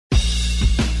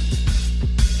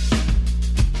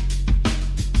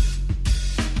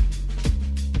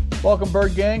Welcome,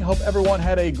 Bird Gang. Hope everyone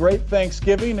had a great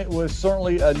Thanksgiving. It was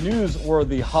certainly a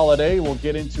newsworthy holiday. We'll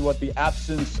get into what the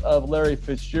absence of Larry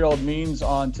Fitzgerald means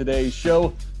on today's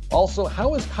show. Also,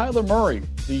 how is Kyler Murray?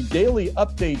 The daily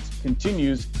update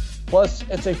continues. Plus,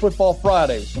 it's a Football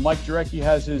Friday, so Mike Jurecki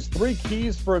has his 3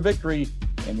 keys for a victory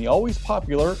in the always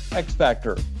popular X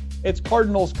Factor. It's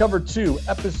Cardinals Cover 2,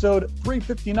 episode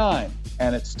 359,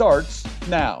 and it starts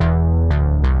now.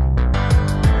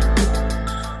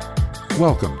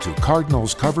 Welcome to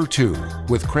Cardinals Cover 2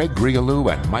 with Craig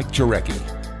Grialou and Mike Jurecki.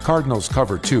 Cardinals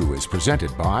Cover 2 is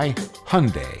presented by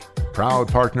Hyundai, proud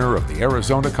partner of the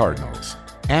Arizona Cardinals,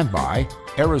 and by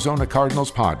Arizona Cardinals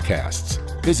Podcasts.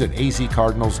 Visit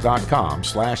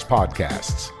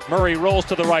azcardinals.com/podcasts. Murray rolls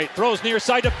to the right, throws near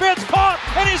side to Fitz, caught,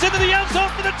 and he's into the end zone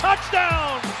for the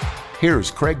touchdown. Here's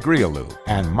Craig Grialou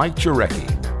and Mike Jurecki.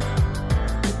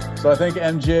 So I think,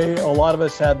 MJ, a lot of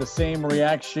us had the same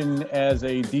reaction as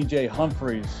a DJ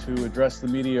Humphries, who addressed the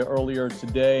media earlier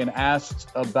today and asked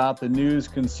about the news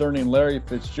concerning Larry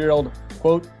Fitzgerald.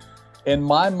 Quote, "In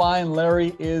my mind,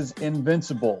 Larry is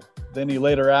invincible." Then he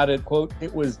later added, quote,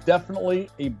 "It was definitely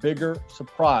a bigger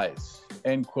surprise,"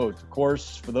 end quote. Of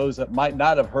course, for those that might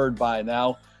not have heard by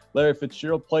now, Larry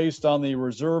Fitzgerald placed on the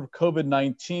reserve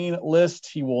COVID-19 list.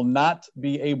 He will not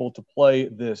be able to play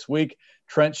this week.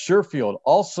 Trent Sherfield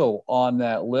also on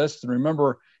that list. And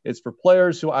remember, it's for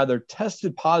players who either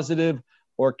tested positive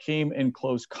or came in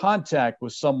close contact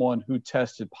with someone who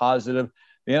tested positive.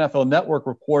 The NFL Network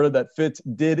reported that Fitz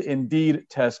did indeed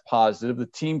test positive. The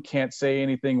team can't say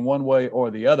anything one way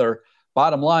or the other.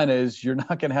 Bottom line is you're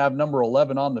not going to have number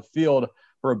 11 on the field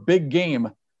for a big game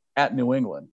at New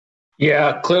England.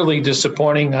 Yeah, clearly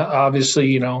disappointing.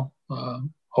 Obviously,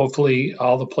 hopefully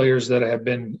all the players that have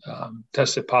been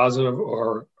tested positive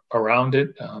or around it,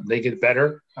 they get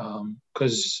better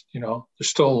because, there's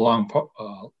still a long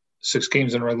 6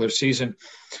 games in the regular season.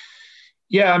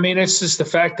 Yeah, I mean, it's just the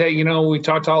fact that, we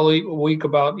talked all week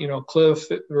about, Cliff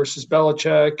versus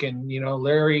Belichick and,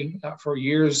 Larry for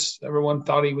years. Everyone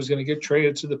thought he was going to get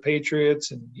traded to the Patriots.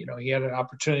 And, he had an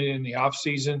opportunity in the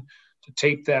offseason to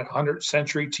take that 100th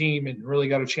century team and really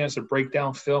got a chance to break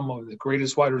down film of the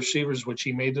greatest wide receivers, which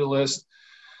he made the list.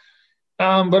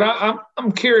 But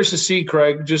I'm curious to see,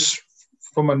 Craig, just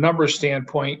from a numbers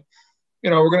standpoint,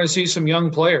 we're going to see some young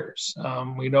players.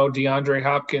 We know DeAndre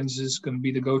Hopkins is going to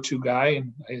be the go-to guy,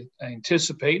 and I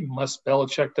anticipate, unless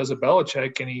Belichick does a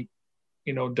Belichick and he,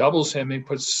 doubles him and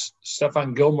puts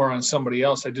Stephon Gilmore on somebody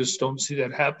else, I just don't see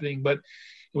that happening. But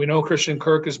we know Christian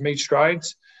Kirk has made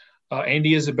strides.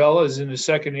 Andy Isabella is in his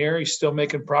second year. He's still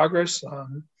making progress. I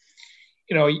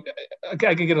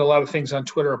can get a lot of things on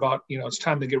Twitter about, it's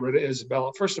time to get rid of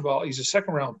Isabella. First of all, he's a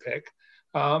second-round pick.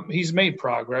 He's made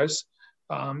progress.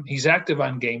 He's active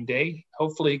on game day.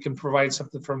 Hopefully he can provide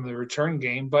something from the return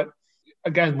game. But,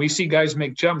 again, we see guys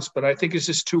make jumps, but I think it's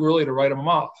just too early to write them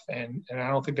off. And I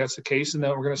don't think that's the case. And then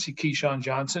we're going to see Keyshawn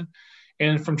Johnson.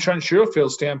 And from Trent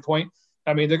Sherfield's standpoint,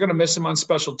 I mean, they're going to miss him on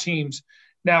special teams.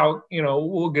 Now,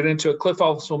 we'll get into it. Cliff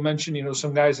also mentioned,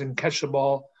 some guys that can catch the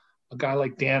ball, a guy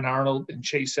like Dan Arnold and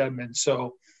Chase Edmonds.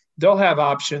 So they'll have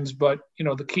options, but,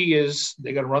 the key is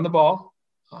they got to run the ball.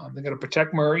 They got to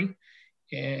protect Murray.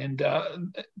 And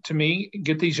to me,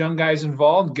 get these young guys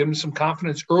involved, give them some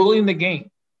confidence early in the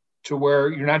game to where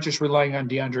you're not just relying on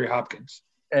DeAndre Hopkins.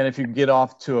 And if you get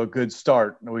off to a good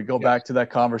start, we go back to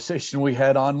that conversation we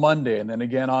had on Monday and then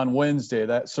again on Wednesday,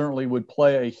 that certainly would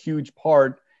play a huge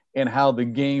part in how the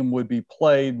game would be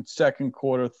played, second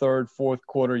quarter, third, fourth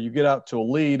quarter. You get out to a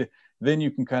lead, then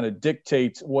you can kind of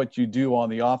dictate what you do on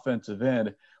the offensive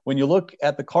end. When you look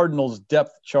at the Cardinals'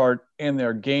 depth chart and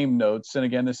their game notes, and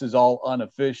again, this is all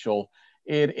unofficial,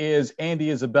 it is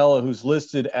Andy Isabella who's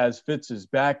listed as Fitz's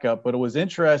backup. But it was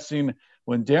interesting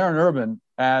when Darren Urban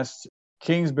asked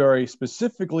Kingsbury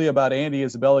specifically about Andy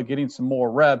Isabella getting some more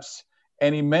reps,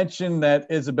 and he mentioned that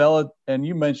Isabella, and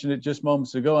you mentioned it just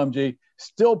moments ago, MJ,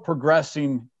 still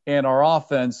progressing in our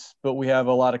offense, but we have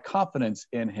a lot of confidence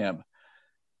in him.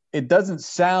 It doesn't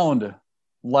sound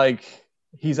like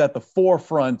he's at the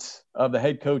forefront of the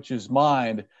head coach's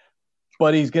mind,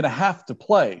 but he's going to have to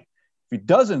play. If he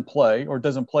doesn't play or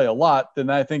doesn't play a lot, then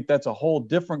I think that's a whole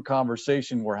different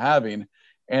conversation we're having.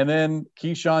 And then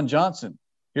Keyshawn Johnson,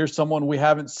 here's someone we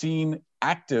haven't seen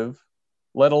active,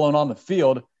 let alone on the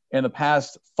field, in the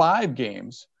past 5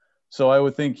 games. So I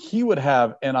would think he would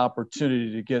have an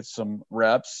opportunity to get some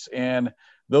reps. And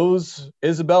those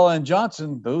Isabella and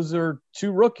Johnson, those are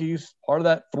 2 rookies, part of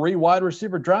that 3 wide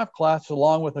receiver draft class,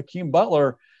 along with Hakeem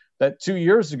Butler, that 2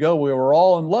 years ago we were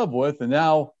all in love with. And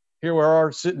now here we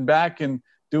are sitting back and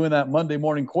doing that Monday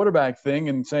morning quarterback thing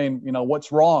and saying, you know,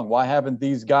 what's wrong? Why haven't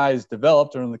these guys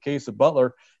developed? Or in the case of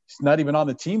Butler, he's not even on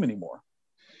the team anymore.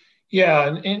 Yeah,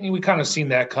 and we kind of seen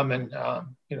that coming,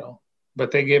 you know, but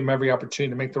they gave him every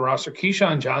opportunity to make the roster.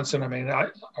 Keyshawn Johnson, I mean, I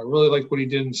really liked what he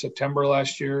did in September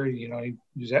last year. You know, he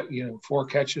was at, 4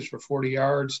 catches for 40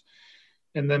 yards.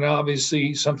 And then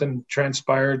obviously something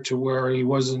transpired to where he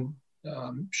wasn't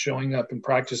showing up in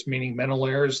practice, meaning mental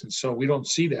errors. And so we don't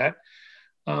see that.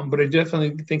 But I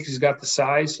definitely think he's got the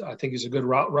size. I think he's a good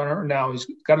route runner. Now he's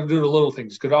got to do the little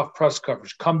things, get off press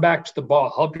coverage, come back to the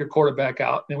ball, help your quarterback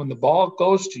out. And when the ball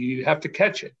goes to you, you have to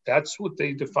catch it. That's what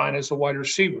they define as a wide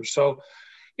receiver. So,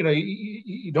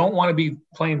 you don't want to be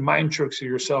playing mind tricks of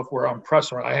yourself where I'm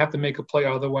pressing. I have to make a play,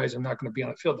 otherwise I'm not going to be on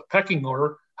the field. The pecking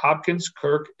order: Hopkins,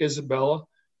 Kirk, Isabella,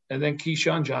 and then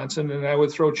Keyshawn Johnson. And I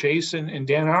would throw Chase and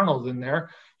Dan Arnold in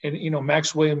there. And,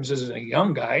 Max Williams is a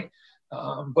young guy.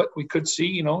 But we could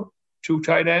see, 2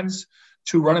 tight ends,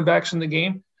 2 running backs in the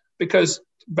game, because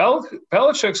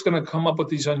Belichick's going to come up with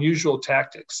these unusual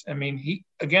tactics. I mean,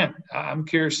 I'm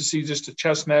curious to see just a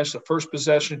chess match, the first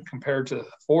possession compared to the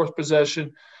 4th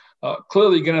possession.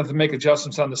 Clearly, you're going to have to make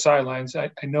adjustments on the sidelines.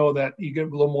 I know that you get a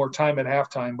little more time at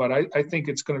halftime, but I think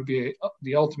it's going to be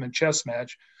the ultimate chess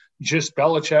match, just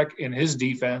Belichick and his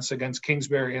defense against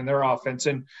Kingsbury and their offense.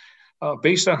 And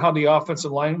based on how the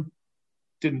offensive line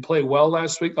didn't play well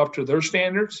last week up to their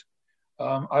standards,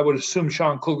 I would assume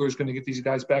Sean Kluger is going to get these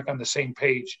guys back on the same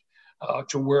page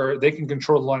to where they can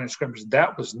control the line of scrimmage.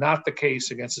 That was not the case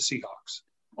against the Seahawks.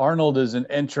 Arnold is an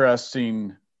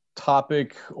interesting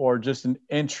topic, or just an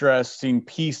interesting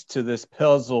piece to this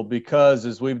puzzle, because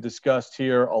as we've discussed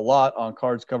here a lot on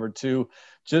Cards Covered 2,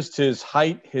 just his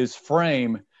height, his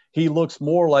frame, he looks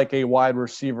more like a wide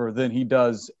receiver than he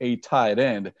does a tight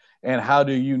end. And how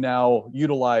do you now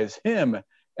utilize him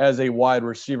as a wide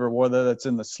receiver, whether that's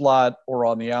in the slot or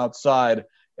on the outside?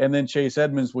 And then Chase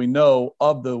Edmonds, we know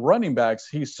of the running backs,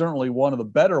 he's certainly one of the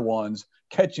better ones,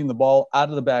 catching the ball out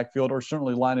of the backfield or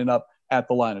certainly lining up at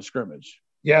the line of scrimmage.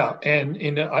 Yeah,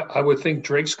 and I would think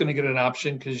Drake's going to get an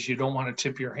option, because you don't want to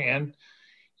tip your hand.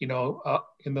 There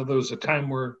was a time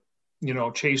where,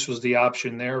 Chase was the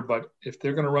option there, but if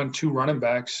they're going to run 2 running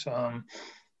backs,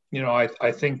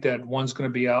 I think that one's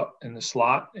going to be out in the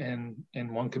slot and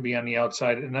one could be on the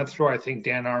outside. And that's where I think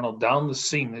Dan Arnold down the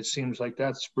seam. It seems like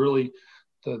that's really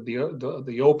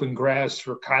the open grass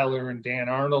for Kyler and Dan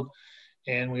Arnold.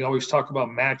 And we always talk about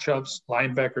matchups,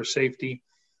 linebacker, safety.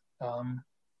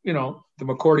 The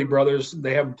McCourty brothers,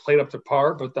 they haven't played up to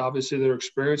par, but obviously their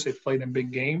experience, they've played in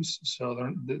big games,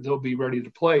 so they'll be ready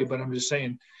to play. But I'm just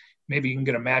saying, maybe you can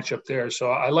get a matchup there.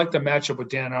 So I like the matchup with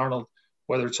Dan Arnold,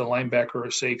 whether it's a linebacker or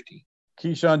a safety.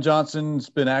 Keyshawn Johnson's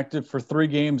been active for 3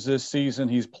 games this season.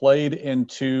 He's played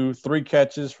into 3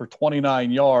 catches for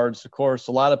 29 yards. Of course,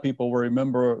 a lot of people will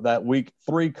remember that week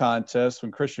 3 contest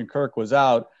when Christian Kirk was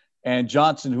out, and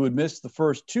Johnson, who had missed the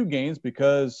first 2 games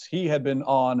because he had been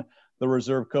on the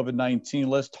reserve COVID-19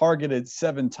 list, targeted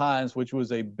 7 times, which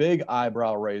was a big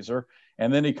eyebrow raiser.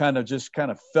 And then he kind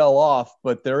of fell off.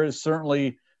 But there is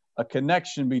certainly a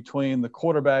connection between the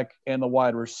quarterback and the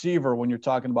wide receiver when you're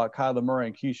talking about Kyler Murray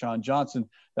and Keyshawn Johnson,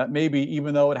 that maybe,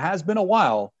 even though it has been a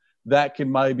while, that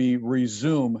can maybe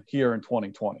resume here in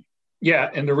 2020. Yeah,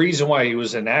 and the reason why he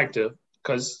was inactive,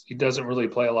 because he doesn't really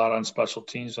play a lot on special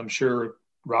teams. I'm sure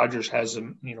Rodgers has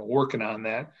him, working on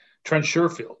that. Trent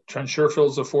Sherfield. Trent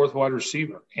Sherfield's the 4th wide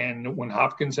receiver. And when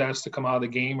Hopkins has to come out of the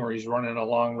game or he's running a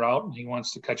long route and he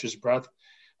wants to catch his breath,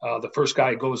 the first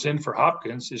guy who goes in for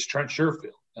Hopkins is Trent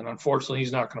Sherfield. And unfortunately,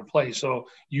 he's not going to play. So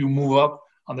you move up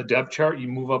on the depth chart, you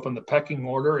move up in the pecking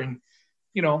order. And,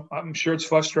 I'm sure it's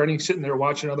frustrating sitting there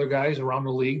watching other guys around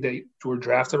the league that were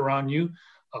drafted around you,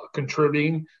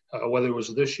 contributing, whether it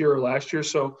was this year or last year.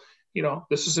 So,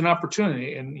 this is an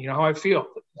opportunity, and you know how I feel.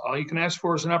 All you can ask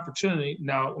for is an opportunity.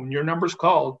 Now, when your number's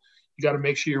called, you got to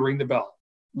make sure you ring the bell.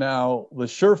 Now, the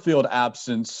Sherfield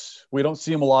absence, we don't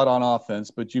see him a lot on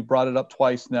offense, but you brought it up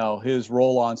twice now, his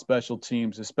role on special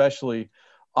teams, especially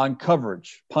on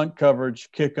coverage, punt coverage,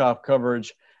 kickoff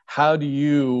coverage. How do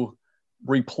you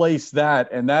replace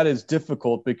that? And that is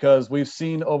difficult, because we've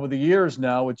seen over the years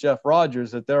now with Jeff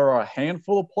Rodgers that there are a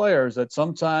handful of players that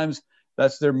sometimes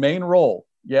that's their main role.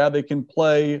 Yeah, they can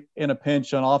play in a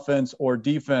pinch on offense or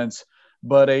defense,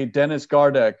 but a Dennis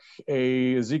Gardeck,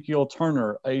 a Ezekiel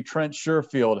Turner, a Trent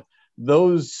Sherfield,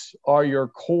 those are your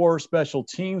core special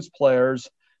teams players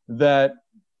that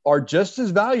are just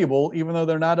as valuable, even though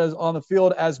they're not as on the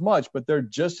field as much, but they're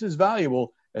just as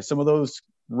valuable as some of those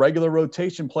regular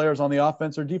rotation players on the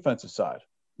offense or defensive side.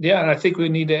 Yeah, and I think we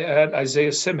need to add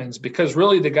Isaiah Simmons, because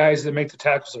really the guys that make the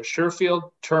tackles are Sherfield,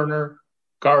 Turner,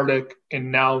 Gardick,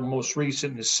 and now most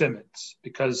recent is Simmons,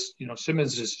 because,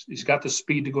 Simmons he's got the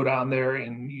speed to go down there,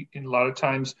 and a lot of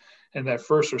times in that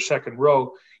first or second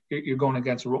row, you're going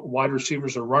against wide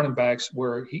receivers or running backs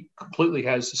where he completely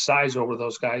has the size over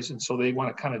those guys, and so they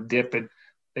want to kind of dip and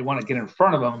they want to get in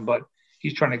front of him, but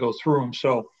he's trying to go through them.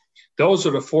 So those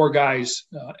are the four guys,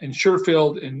 and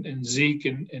Sherfield and Zeke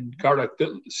and Gardick.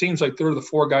 It seems like they're the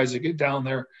four guys that get down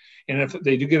there. And if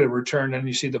they do get a return, then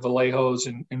you see the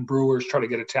Vallejos and Brewers try to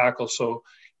get a tackle so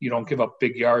you don't give up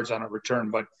big yards on a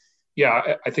return. But,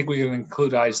 yeah, I think we can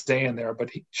include Isaiah in there,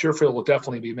 but Sherfield will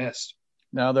definitely be missed.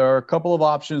 Now, there are a couple of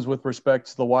options with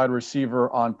respect to the wide receiver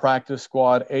on practice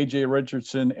squad, A.J.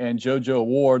 Richardson and JoJo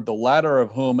Ward, the latter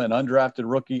of whom an undrafted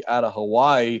rookie out of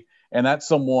Hawaii. And that's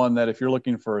someone that if you're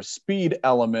looking for a speed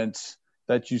element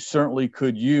that you certainly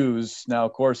could use. Now,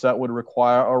 of course, that would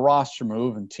require a roster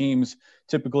move, and teams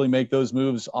typically make those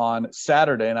moves on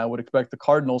Saturday. And I would expect the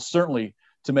Cardinals certainly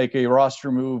to make a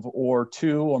roster move or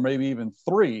two or maybe even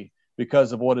three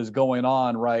because of what is going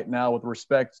on right now with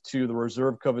respect to the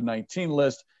reserve COVID-19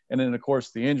 list. And then, of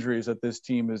course, the injuries that this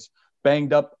team is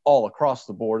banged up all across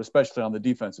the board, especially on the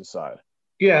defensive side.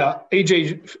 Yeah,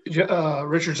 A.J.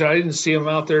 Richardson, I didn't see him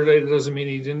out there today. That doesn't mean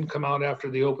he didn't come out after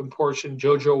the open portion.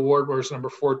 JoJo Ward was number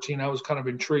 14. I was kind of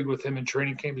intrigued with him in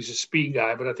training camp. He's a speed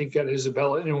guy, but I think that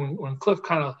Isabella. And when Cliff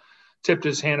kind of tipped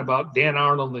his hand about Dan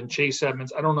Arnold and Chase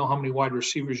Edmonds, I don't know how many wide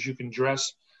receivers you can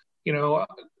dress.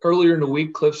 Earlier in the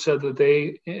week, Cliff said that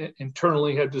they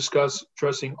internally had discussed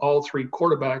dressing all three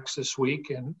quarterbacks this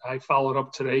week, and I followed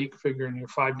up today, figuring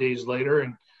 5 days later,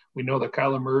 and we know that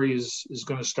Kyler Murray is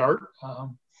going to start,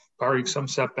 barring some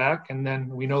setback. And then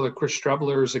we know that Chris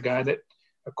Streveler is a guy that,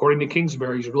 according to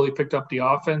Kingsbury, he's really picked up the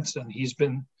offense, and he's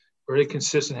been very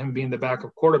consistent, him being the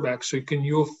backup quarterback. So can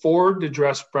you afford to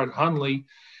dress Brett Hundley?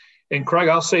 And, Craig,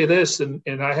 I'll say this, and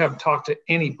I haven't talked to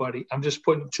anybody. I'm just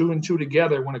putting two and two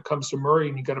together when it comes to Murray,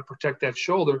 and you got to protect that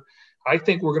shoulder. I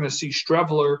think we're going to see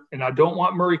Streveler, and I don't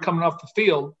want Murray coming off the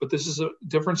field, but this is a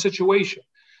different situation.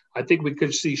 I think we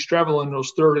could see Streveler in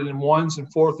those 3rd and 1s and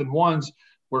 4th and 1s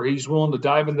where he's willing to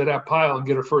dive into that pile and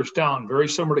get a first down. Very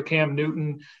similar to Cam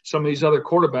Newton, some of these other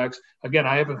quarterbacks. Again,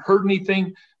 I haven't heard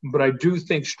anything, but I do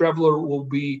think Streveler will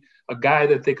be a guy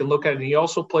that they can look at. And he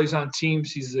also plays on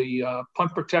teams. He's a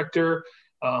punt protector.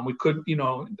 We could,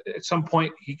 at some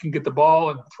point he can get the ball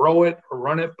and throw it or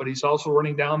run it, but he's also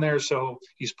running down there. So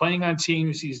he's playing on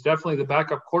teams. He's definitely the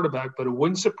backup quarterback, but it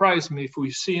wouldn't surprise me if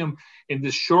we see him in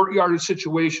this short yardage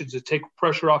situations to take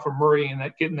pressure off of Murray and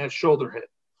getting that shoulder hit.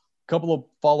 A couple of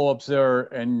follow-ups there,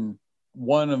 and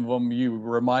one of them you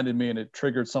reminded me and it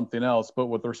triggered something else. But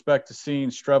with respect to seeing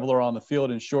Streveler on the field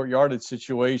in short yardage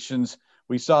situations,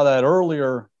 we saw that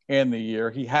earlier in the year.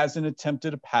 He hasn't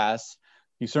attempted a pass.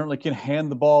 He certainly can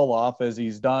hand the ball off, as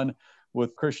he's done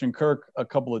with Christian Kirk a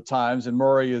couple of times. And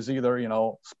Murray is either,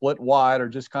 split wide or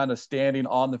just kind of standing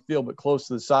on the field but close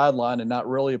to the sideline and not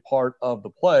really a part of the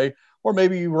play. Or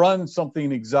maybe you run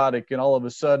something exotic and all of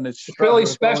a sudden it's really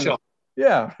special.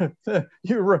 Yeah,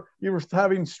 you were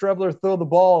having Streveler throw the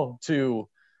ball to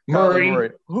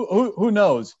Murray. Who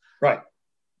knows? Right.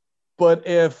 But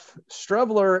if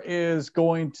Streveler is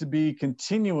going to be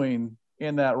continuing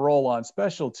in that role on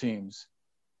special teams,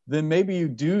 then maybe you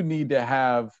do need to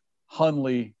have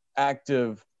Hundley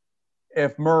active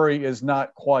if Murray is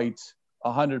not quite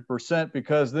 100%,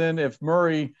 because then if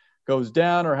Murray goes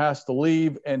down or has to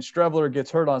leave and Streveler gets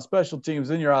hurt on special teams,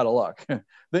 then you're out of luck.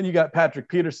 Then you got Patrick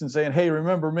Peterson saying, hey,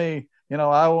 remember me,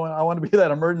 I want to be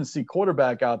that emergency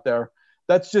quarterback out there.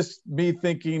 That's just me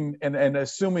thinking and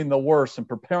assuming the worst and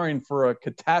preparing for a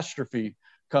catastrophe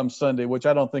come Sunday, which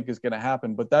I don't think is going to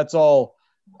happen. But that's all,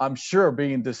 I'm sure,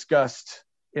 being discussed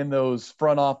in those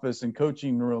front office and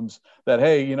coaching rooms that,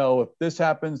 hey, if this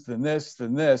happens, then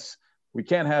this, we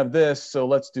can't have this, so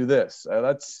let's do this.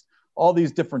 That's all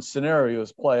these different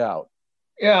scenarios play out.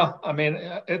 Yeah, I mean,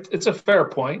 it's a fair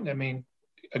point. I mean,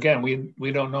 again,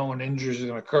 we don't know when injuries are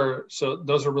going to occur, so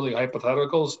those are really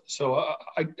hypotheticals. So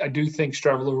I do think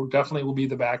Streveler definitely will be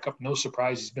the backup. No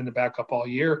surprise, he's been the backup all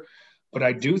year. But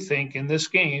I do think in this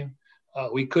game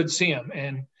we could see him.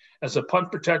 And as a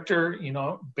punt protector,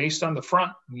 based on the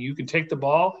front, you can take the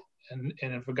ball, and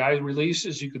if a guy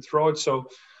releases, you could throw it. So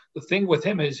the thing with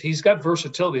him is he's got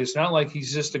versatility. It's not like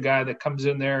he's just a guy that comes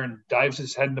in there and dives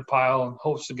his head in the pile and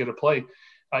hopes to get a play.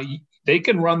 They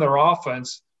can run their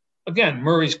offense. Again,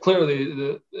 Murray's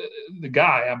clearly the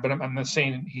guy, but I'm not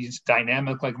saying he's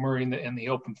dynamic like Murray in the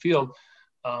open field.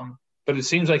 But it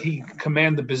seems like he can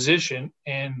command the position.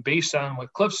 And based on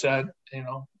what Cliff said,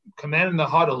 commanding the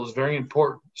huddle is very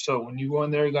important. So when you go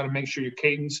in there, you got to make sure your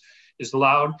cadence is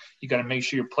loud. You got to make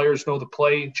sure your players know the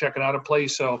play, checking out a play.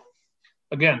 So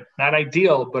again, not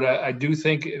ideal, but I do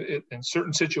think in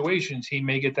certain situations he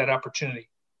may get that opportunity.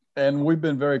 And we've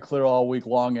been very clear all week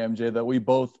long, MJ, that we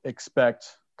both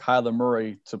expect Kyler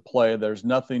Murray to play. There's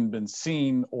nothing been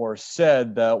seen or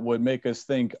said that would make us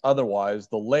think otherwise.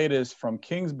 The latest from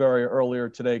Kingsbury earlier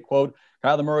today, quote,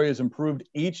 Kyler Murray has improved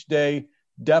each day.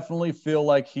 Definitely feel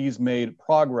like he's made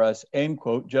progress, end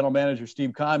quote. General Manager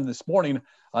Steve Keim this morning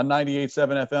on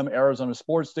 98.7 FM Arizona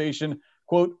Sports Station,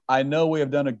 quote, I know we have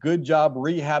done a good job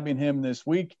rehabbing him this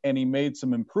week, and he made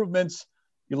some improvements.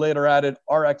 He later added,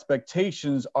 our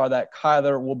expectations are that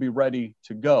Kyler will be ready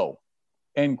to go,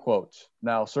 end quote.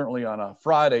 Now, certainly on a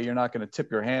Friday, you're not going to tip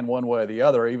your hand one way or the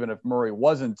other, even if Murray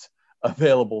wasn't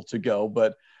available to go.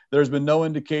 But there's been no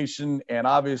indication, and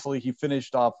obviously he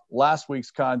finished off last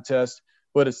week's contest,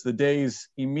 but it's the days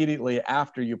immediately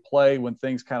after you play when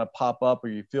things kind of pop up or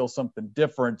you feel something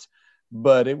different.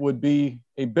 But it would be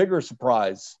a bigger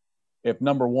surprise if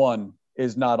number one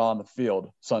is not on the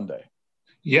field Sunday.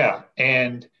 Yeah,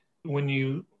 and when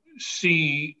you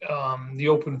see the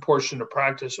open portion of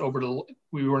practice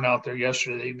we weren't out there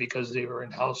yesterday because they were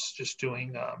in-house just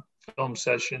doing film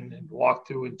session and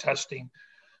walkthrough and testing.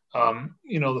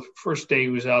 The first day he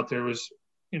was out there was,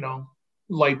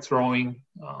 light throwing.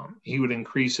 He would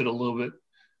increase it a little bit.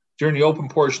 During the open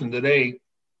portion of the day,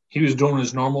 he was doing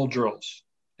his normal drills.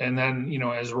 And then,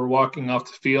 as we're walking off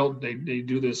the field, they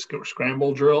do this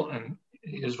scramble drill, and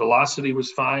his velocity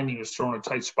was fine. He was throwing a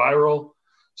tight spiral.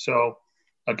 So,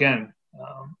 again,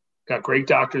 got great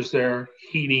doctors there,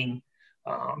 heating.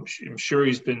 I'm sure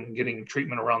he's been getting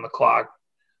treatment around the clock.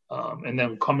 And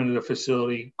then coming to the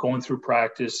facility, going through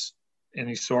practice,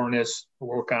 any soreness,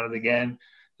 work on it again.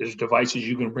 There's devices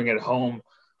you can bring at home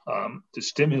to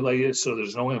stimulate it so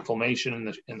there's no inflammation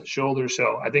in the shoulder.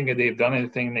 So I think that they've done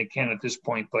everything they can at this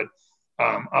point. But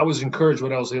I was encouraged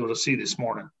what I was able to see this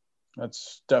morning.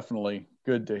 That's definitely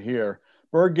good to hear.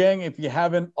 Bird Gang, if you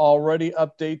haven't already,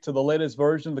 update to the latest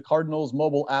version of the Cardinals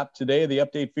mobile app today. The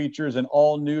update features an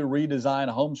all-new redesigned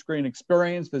home screen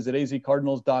experience. Visit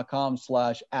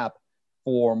azcardinals.com/app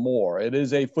for more. It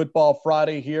is a Football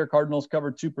Friday here. Cardinals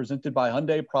Cover 2 presented by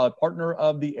Hyundai, proud partner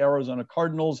of the Arizona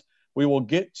Cardinals. We will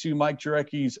get to Mike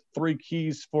Jurecki's 3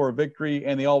 keys for a victory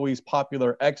and the always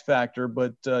popular X Factor,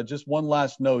 but just one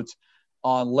last note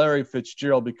on Larry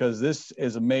Fitzgerald, because this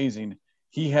is amazing.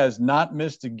 He has not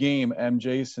missed a game,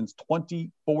 MJ, since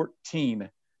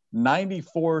 2014.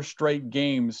 94 straight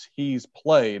games he's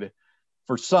played.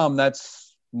 For some,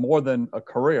 that's more than a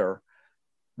career.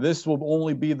 This will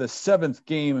only be the 7th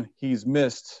game he's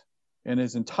missed in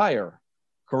his entire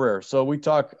career. So we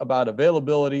talk about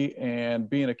availability and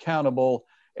being accountable,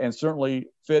 and certainly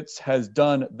Fitz has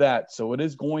done that. So it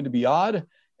is going to be odd,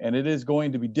 and it is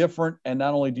going to be different. And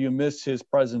not only do you miss his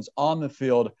presence on the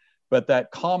field, but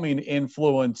that calming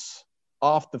influence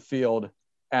off the field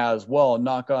as well.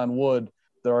 Knock on wood,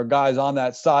 there are guys on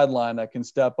that sideline that can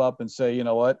step up and say, you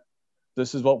know what,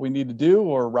 this is what we need to do,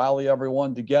 or rally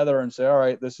everyone together and say, all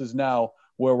right, this is now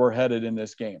where we're headed in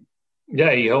this game.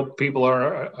 Yeah, you hope people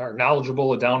are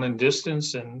knowledgeable down in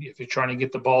distance. And if you're trying to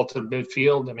get the ball to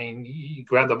midfield, I mean, you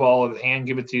grab the ball with the hand,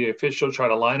 give it to the official, try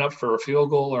to line up for a field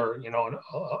goal or,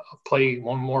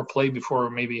 one more play before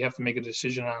maybe you have to make a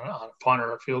decision on a punt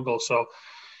or a field goal. So,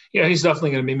 yeah, he's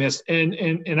definitely going to be missed.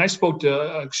 And I spoke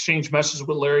to exchange messages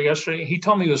with Larry yesterday. He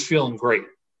told me he was feeling great.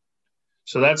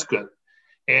 So that's good.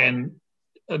 And,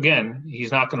 again,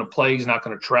 he's not going to play. He's not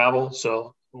going to travel.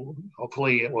 So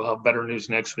hopefully we'll have better news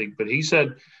next week. But he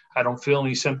said, I don't feel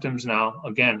any symptoms now.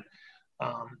 Again,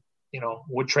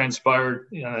 what transpired,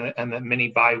 and the mini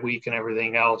bye week and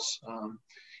everything else.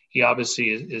 He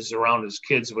obviously is around his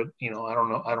kids, but, I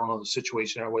don't know the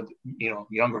situation there with,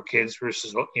 younger kids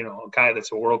versus, a guy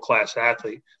that's a world-class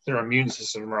athlete. Their immune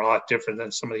system are a lot different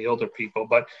than some of the older people.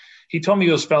 But he told me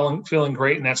he was feeling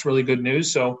great, and that's really good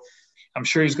news. So I'm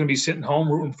sure he's going to be sitting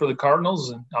home rooting for the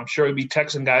Cardinals, and I'm sure he'll be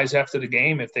texting guys after the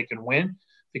game if they can win,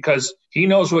 because he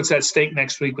knows what's at stake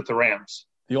next week with the Rams.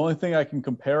 The only thing I can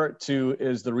compare it to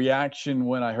is the reaction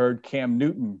when I heard Cam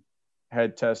Newton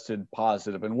had tested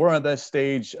positive. And we're at that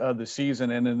stage of the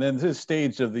season and then this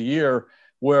stage of the year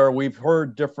where we've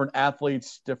heard different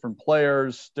athletes, different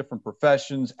players, different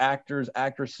professions, actors,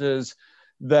 actresses,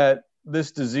 that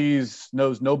this disease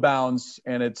knows no bounds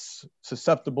and it's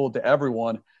susceptible to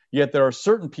everyone. Yet there are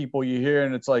certain people you hear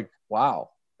and it's like, wow,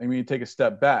 I mean, you take a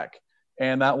step back.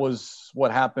 And that was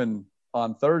what happened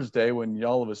on Thursday when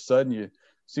all of a sudden you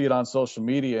see it on social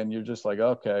media and you're just like,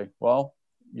 okay, well,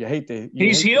 you hate to.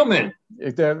 He's human.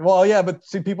 Well, yeah, but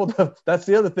see, people, that's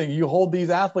the other thing. You hold these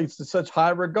athletes to such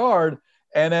high regard.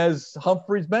 And as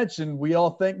Humphreys mentioned, we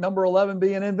all think number 11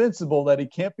 being invincible, that he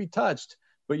can't be touched.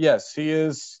 But yes, he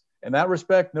is, in that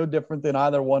respect, no different than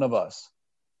either one of us.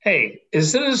 Hey,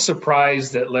 is it a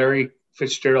surprise that Larry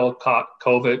Fitzgerald caught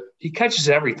COVID? He catches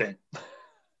everything.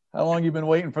 How long you been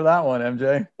waiting for that one,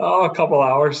 MJ? Oh, a couple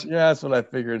hours. Yeah, that's what I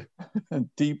figured.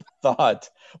 Deep thought.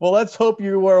 Well, let's hope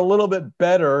you were a little bit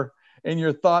better in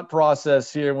your thought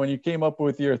process here when you came up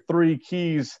with your 3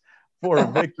 keys for a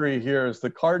victory here. As the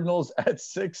Cardinals at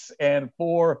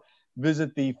 6-4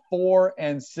 visit the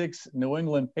 4-6 New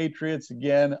England Patriots.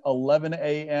 Again, 11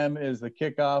 a.m. is the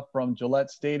kickoff from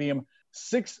Gillette Stadium.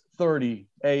 6:30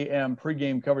 a.m.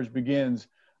 pregame coverage begins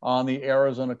on the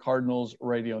Arizona Cardinals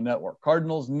radio network.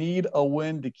 Cardinals need a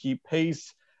win to keep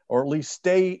pace, or at least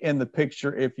stay in the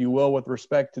picture, if you will, with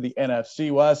respect to the NFC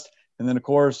West. And then, of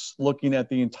course, looking at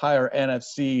the entire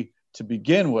NFC to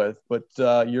begin with. But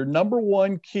your number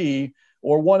one key,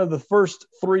 or one of the first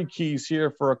 3 keys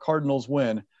here for a Cardinals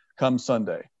win come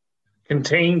Sunday.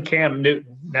 Contain Cam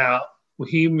Newton. Now,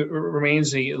 he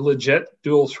remains a legit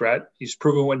dual threat. He's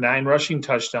proven with 9 rushing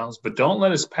touchdowns, but don't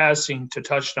let his passing to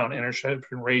touchdown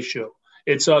interception ratio.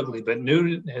 It's ugly, but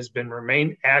Newton has been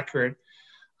remained accurate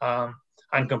on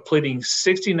completing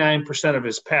 69% of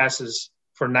his passes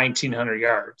for 1,900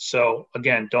 yards. So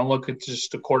again, don't look at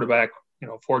just the quarterback,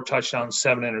 4 touchdowns,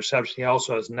 7 interceptions. He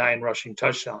also has 9 rushing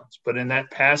touchdowns, but in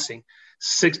that passing,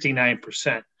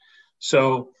 69%.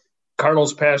 So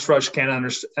Cardinals pass rush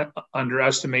can't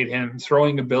underestimate him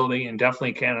throwing ability, and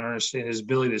definitely can't underestimate his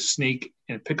ability to sneak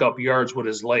and pick up yards with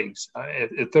his legs.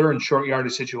 If they're in short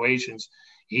yardage situations,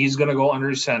 he's going to go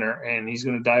under center and he's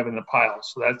going to dive in the pile.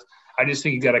 So I just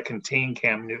think you got to contain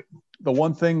Cam Newton. The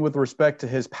one thing with respect to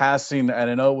his passing,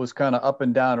 and I know it was kind of up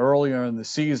and down earlier in the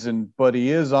season, but he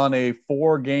is on a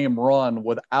 4-game run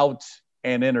without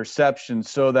an interception.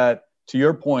 So that, to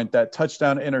your point, that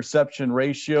touchdown interception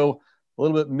ratio, a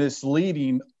little bit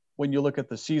misleading when you look at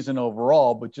the season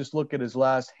overall, but just look at his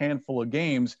last handful of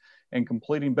games and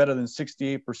completing better than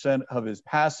 68% of his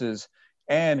passes.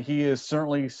 And he is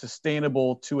certainly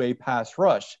sustainable to a pass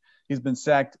rush. He's been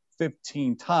sacked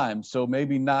 15 times, so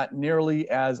maybe not nearly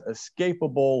as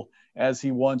escapable as he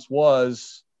once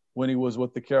was when he was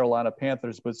with the Carolina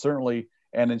Panthers, but certainly,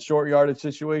 and in short yardage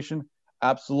situation,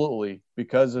 absolutely.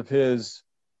 Because of his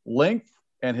length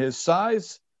and his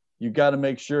size, you got to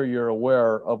make sure you're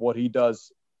aware of what he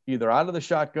does either out of the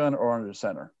shotgun or under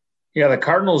center. Yeah, the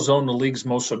Cardinals own the league's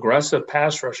most aggressive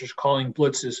pass rushers, calling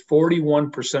blitzes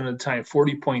 41% of the time,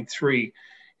 40.3.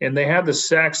 And they have the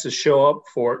sacks to show up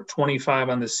for 25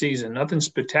 on the season. Nothing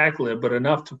spectacular, but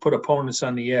enough to put opponents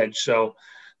on the edge. So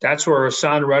that's where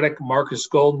Hassan Reddick, Marcus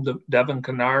Golden, Devin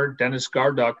Kennard, Dennis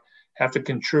Garduck have to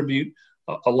contribute,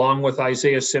 along with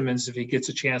Isaiah Simmons if he gets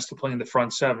a chance to play in the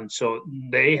front 7. So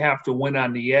they have to win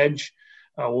on the edge.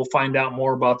 We'll find out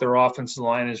more about their offensive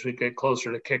line as we get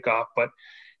closer to kickoff. But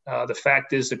the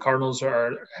fact is the Cardinals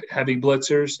are heavy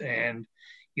blitzers, and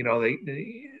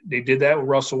they did that with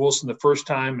Russell Wilson the first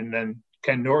time, and then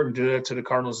Ken Norton did that to the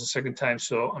Cardinals the second time.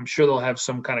 So I'm sure they'll have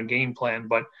some kind of game plan.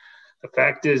 But the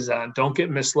fact is, don't get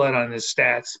misled on his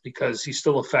stats, because he's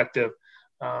still effective.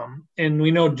 And we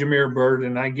know Jameer Byrd,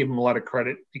 and I give him a lot of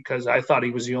credit because I thought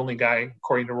he was the only guy,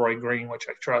 according to Roy Green, which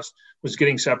I trust, was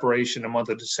getting separation in the month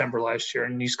of December last year.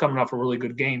 And he's coming off a really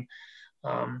good game.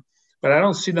 But I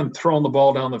don't see them throwing the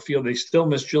ball down the field. They still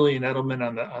miss Julian Edelman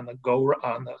on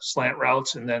the slant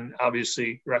routes, and then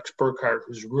obviously Rex Burkhardt,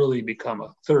 who's really become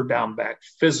a third down back,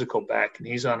 physical back, and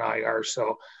he's on IR.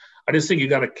 So I just think you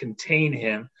got to contain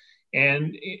him.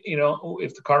 And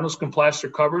if the Cardinals can plaster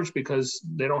coverage because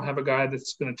they don't have a guy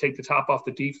that's going to take the top off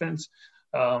the defense,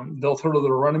 they'll throw to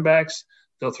the running backs,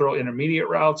 they'll throw intermediate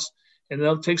routes, and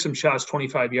they'll take some shots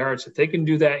 25 yards. If they can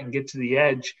do that and get to the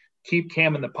edge, keep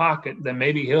Cam in the pocket, then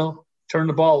maybe he'll turn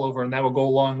the ball over, and that will go a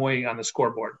long way on the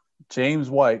scoreboard. James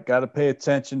White, got to pay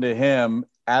attention to him.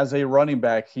 As a running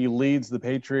back, he leads the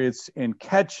Patriots in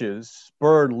catches.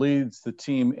 Byrd leads the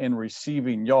team in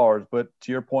receiving yards. But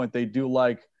to your point, they do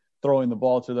like throwing the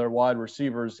ball to their wide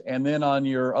receivers. And then on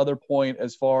your other point,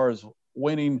 as far as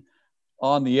winning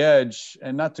on the edge,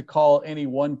 and not to call any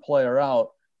one player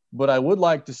out, but I would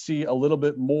like to see a little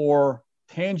bit more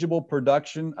tangible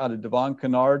production out of Devon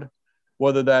Kennard,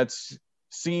 whether that's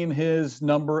seeing his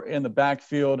number in the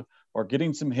backfield or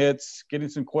getting some hits, getting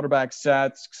some quarterback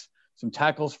sacks, some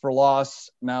tackles for loss.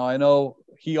 Now, I know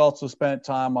he also spent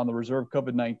time on the reserve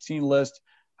COVID-19 list.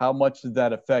 How much did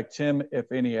that affect him,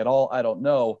 if any at all? I don't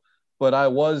know. But I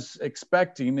was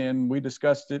expecting, and we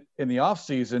discussed it in the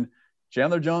offseason,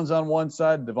 Chandler Jones on one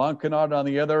side, Devon Kennard on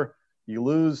the other. You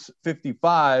lose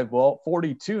 55. Well,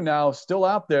 42 now, still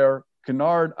out there.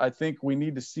 Kennard, I think we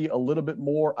need to see a little bit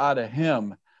more out of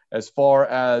him as far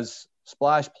as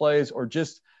splash plays or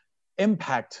just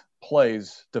impact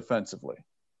plays defensively.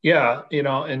 Yeah,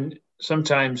 and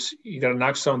sometimes you got to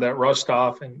knock some of that rust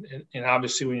off. And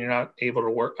obviously when you're not able to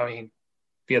work,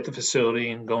 be at the facility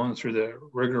and going through the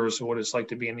rigors of what it's like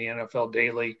to be in the NFL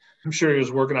daily. I'm sure he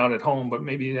was working out at home, but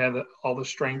maybe he had all the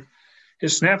strength.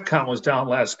 His snap count was down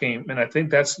last game, and I think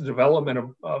that's the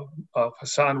development of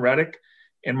Hassan Reddick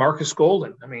and Marcus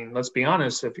Golden. I mean, let's be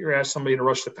honest. If you're asking somebody to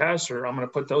rush the passer, I'm going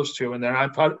to put those two, and then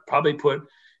I'd probably put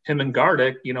him and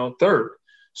Gardick, third.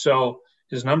 So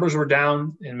his numbers were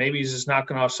down, and maybe he's just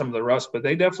knocking off some of the rust, but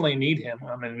they definitely need him.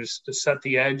 Just to set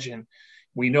the edge, and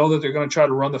we know that they're going to try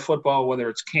to run the football, whether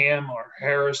it's Cam or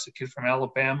Harris, the kid from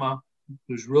Alabama,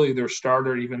 who's really their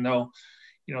starter, even though,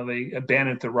 they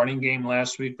abandoned the running game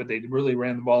last week, but they really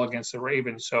ran the ball against the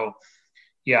Ravens. So,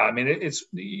 yeah,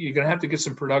 you're going to have to get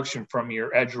some production from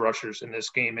your edge rushers in this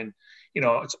game. And,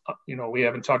 we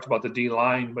haven't talked about the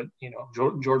D-line, but,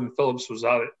 Jordan Phillips was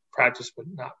out at practice, but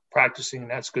not practicing,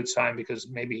 and that's a good sign because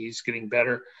maybe he's getting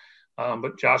better.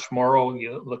 But Josh Morrow,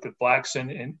 you look at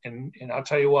Blackson, and I'll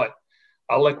tell you what,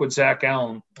 I like what Zach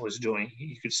Allen was doing.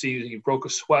 You could see he broke a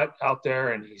sweat out there,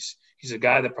 and he's a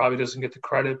guy that probably doesn't get the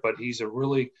credit, but he's a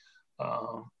really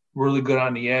good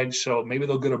on the edge. So maybe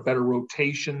they'll get a better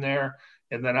rotation there.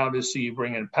 And then obviously you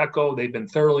bring in Peko. They've been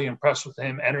thoroughly impressed with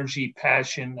him. Energy,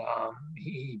 passion.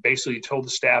 He basically told the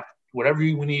staff, whatever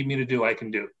you need me to do, I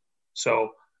can do.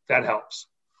 So that helps.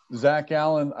 Zach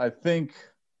Allen, I think,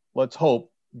 let's hope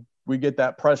we get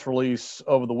that press release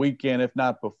over the weekend, if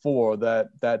not before,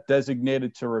 that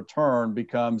designated to return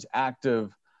becomes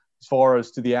active as far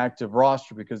as to the active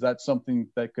roster, because that's something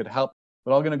that could help.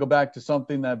 But I'm going to go back to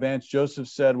something that Vance Joseph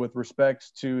said with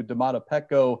respects to Domata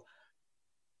Peko.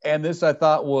 And this I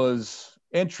thought was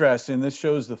interesting. This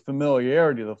shows the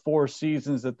familiarity, the 4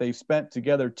 seasons that they spent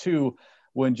together too,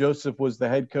 when Joseph was the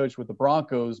head coach with the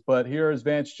Broncos. But here is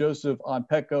Vance Joseph on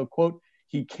Peko, quote,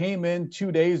 "He came in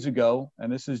 2 days ago,"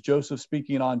 and this is Joseph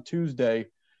speaking on Tuesday.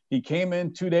 "He came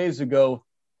in 2 days ago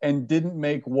and didn't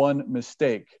make one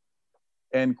mistake,"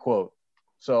 end quote.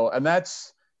 So, and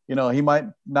that's, he might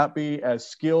not be as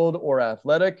skilled or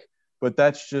athletic, but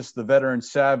that's just the veteran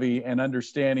savvy and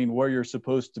understanding where you're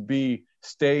supposed to be,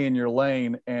 stay in your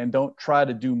lane, and don't try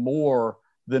to do more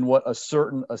than what a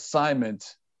certain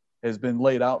assignment has been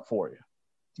laid out for you.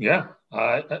 Yeah.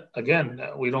 Again,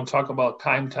 we don't talk about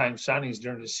time signings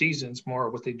during the season. It's more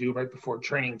what they do right before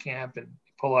training camp and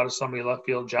pull out of somebody left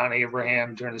field, John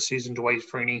Abraham during the season, Dwight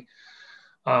Freeney.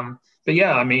 But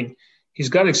yeah, he's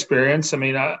got experience.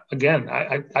 I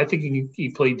think he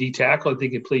played D tackle. I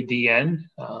think he played D end.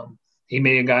 He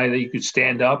made a guy that you could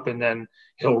stand up and then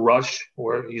he'll rush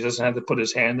where he doesn't have to put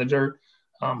his hand in the dirt.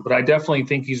 But I definitely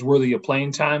think he's worthy of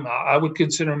playing time. I would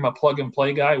consider him a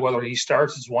plug-and-play guy. Whether he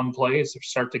starts, it's one play, it's to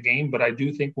start the game. But I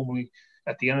do think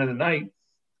at the end of the night,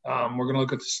 we're going to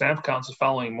look at the snap counts the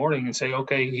following morning and say,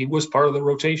 okay, he was part of the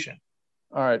rotation.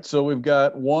 All right, so we've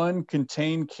got one,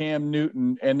 contain Cam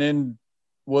Newton, and then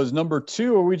was number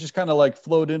 2, or we just kind of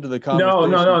flowed into the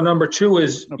conversation? No. Number 2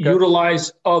 is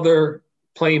utilize other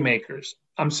playmakers.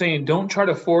 I'm saying don't try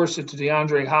to force it to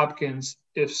DeAndre Hopkins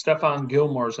if Stephon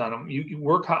Gilmore's on him. You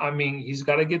work. He's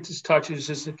got to get his touches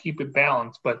just to keep it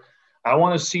balanced. But I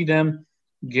want to see them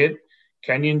get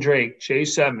Kenyon Drake,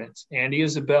 Chase Edmonds, Andy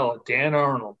Isabella, Dan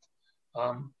Arnold,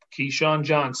 Keyshawn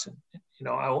Johnson.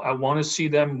 I want to see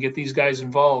them get these guys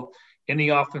involved in the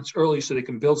offense early so they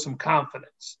can build some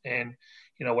confidence. And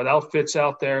without Fitz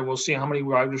out there, we'll see how many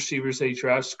wide receivers they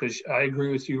dress, because I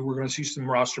agree with you. We're going to see some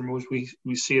roster moves.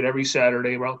 We see it every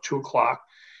Saturday around 2:00,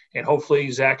 and hopefully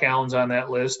Zach Allen's on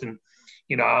that list. And,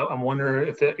 I'm wondering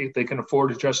if they can afford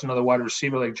to dress another wide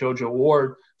receiver like JoJo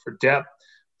Ward for depth.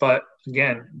 But,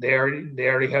 again, they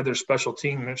already have their special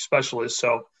team, their specialists.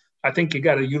 So I think you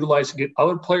got to utilize to get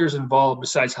other players involved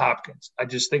besides Hopkins. I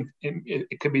just think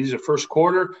it could be the first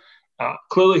quarter.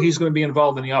 Clearly, he's going to be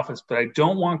involved in the offense, but I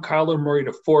don't want Kyler Murray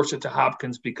to force it to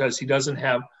Hopkins because he doesn't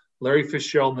have Larry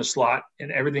Fitzgerald in the slot,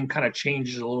 and everything kind of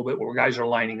changes a little bit where guys are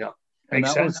lining up.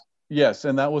 Makes sense? Yes,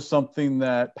 and that was something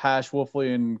that Pash,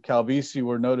 Wolfley, and Calvisi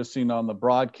were noticing on the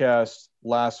broadcast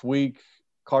last week,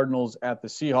 Cardinals at the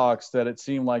Seahawks, that it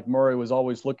seemed like Murray was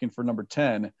always looking for number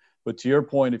 10. But to your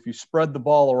point, if you spread the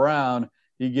ball around,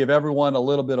 you give everyone a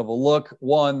little bit of a look.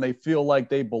 One, they feel like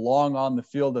they belong on the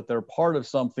field, that they're part of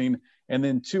something. And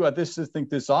then 2, I just think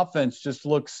this offense just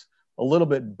looks a little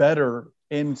bit better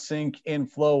in sync, in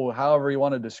flow, however you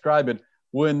want to describe it,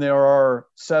 when there are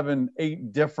 7,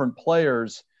 8 different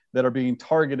players that are being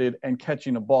targeted and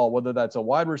catching a ball, whether that's a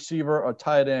wide receiver, a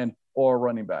tight end, or a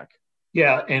running back.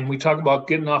 Yeah, and we talk about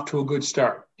getting off to a good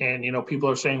start. And, people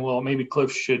are saying, well, maybe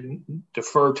Cliff should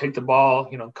defer, take the ball,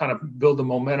 kind of build the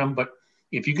momentum. But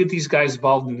if you get these guys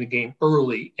involved in the game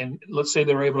early, and let's say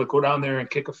they're able to go down there and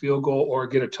kick a field goal or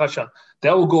get a touchdown,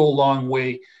 that will go a long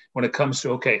way when it comes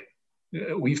to, okay,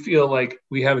 we feel like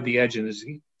we have the edge in this.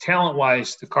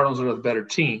 Talent-wise, the Cardinals are the better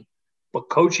team, but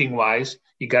coaching-wise,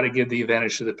 you got to give the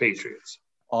advantage to the Patriots.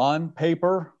 On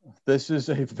paper, this is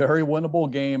a very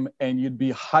winnable game, and you'd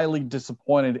be highly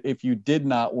disappointed if you did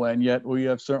not win. Yet we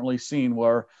have certainly seen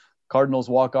where Cardinals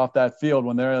walk off that field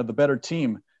when they're the better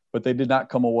team, but they did not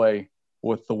come away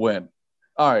with the win.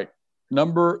 All right,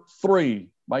 number 3,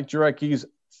 Mike Jurecki's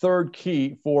third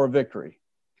key for victory.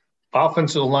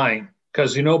 Offensive line,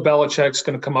 because Belichick's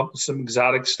going to come up with some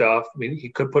exotic stuff. I mean, he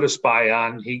could put a spy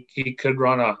on. He could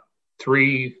run a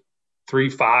 3-5.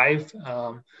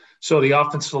 So the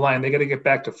offensive line, they got to get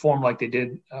back to form like they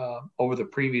did over the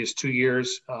previous 2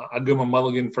 years. I'll give him a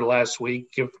mulligan for last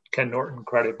week, give Ken Norton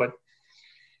credit. But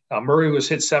Murray was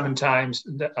hit 7 times.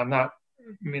 That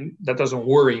doesn't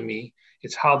worry me.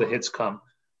 It's how the hits come.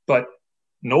 But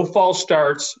no false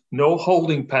starts, no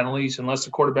holding penalties unless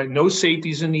the quarterback, no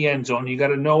safeties in the end zone. You got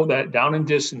to know that down and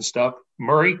distance stuff.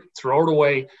 Murray, throw it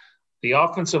away. The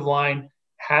offensive line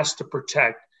has to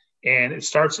protect. And it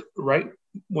starts right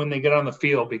when they get on the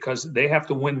field because they have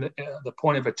to win the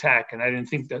point of attack. And I didn't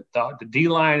think that the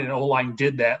D-line and O-line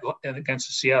did that against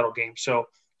the Seattle game. So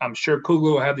I'm sure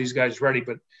Kugler will have these guys ready,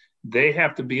 but they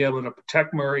have to be able to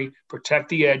protect Murray, protect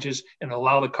the edges, and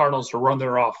allow the Cardinals to run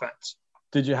their offense.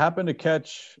 Did you happen to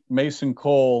catch Mason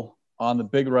Cole on the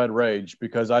Big Red Rage?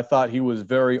 Because I thought he was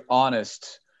very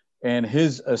honest in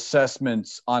his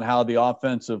assessments on how the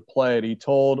offensive played. He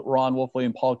told Ron Wolfley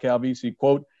and Paul Calvisi,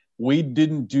 quote, "We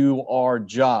didn't do our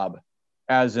job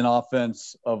as an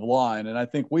offensive line." And I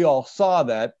think we all saw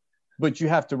that, but you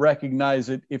have to recognize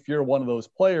it if you're one of those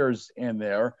players in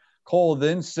there. Cole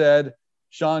then said,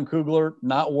 Sean Kugler,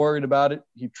 not worried about it.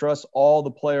 He trusts all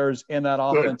the players in that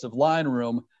offensive line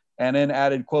room. And then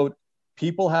added, quote,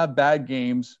 "People have bad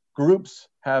games. Groups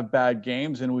have bad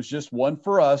games. And it was just one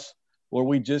for us where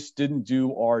we just didn't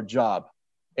do our job,"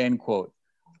 end quote.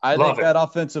 I think that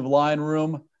offensive line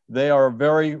room, they are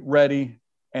very ready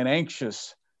and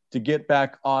anxious to get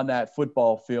back on that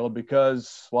football field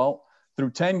because, well,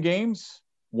 through 10 games,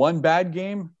 one bad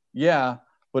game, yeah,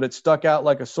 but it stuck out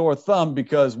like a sore thumb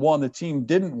because, 1, the team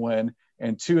didn't win,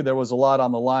 and 2, there was a lot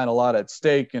on the line, a lot at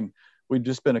stake, and we've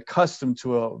just been accustomed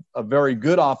to a very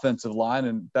good offensive line,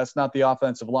 and that's not the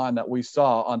offensive line that we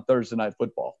saw on Thursday Night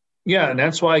Football. Yeah, and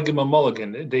that's why I give them a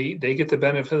mulligan. They get the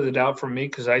benefit of the doubt from me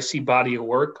because I see body of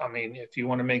work. I mean, if you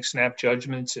want to make snap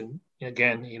judgments and,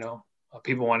 again,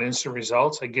 people want instant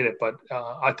results, I get it. But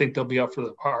I think they'll be up for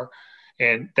the par,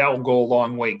 and that will go a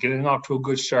long way. Getting off to a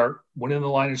good start, winning the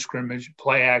line of scrimmage,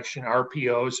 play action,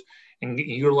 RPOs, and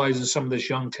utilizing some of this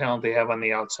young talent they have on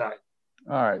the outside.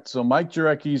 All right, so Mike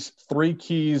Jurecki's 3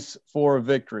 keys for a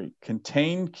victory: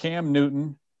 contain Cam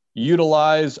Newton,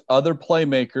 utilize other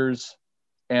playmakers,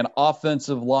 and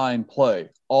offensive line play.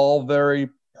 All very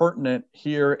pertinent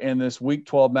here in this Week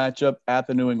 12 matchup at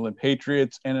the New England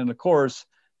Patriots. And then, of course,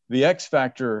 the X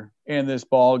factor in this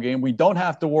ball game. We don't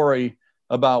have to worry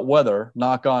about weather,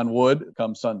 knock on wood,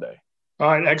 come Sunday.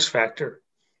 All right, X factor.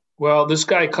 Well, this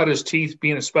guy cut his teeth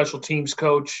being a special teams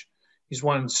coach. He's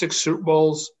won 6 Super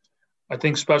Bowls. I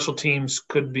think special teams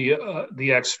could be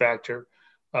the X factor.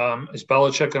 Is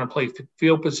Belichick going to play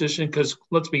field position? Because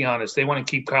let's be honest, they want to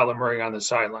keep Kyler Murray on the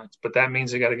sidelines, but that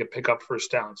means they got to pick up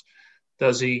first downs.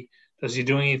 Does he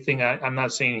do anything? I'm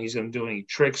not saying he's going to do any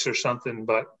tricks or something,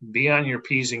 but be on your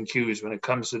P's and Q's when it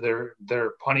comes to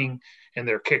their punting and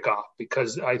their kickoff,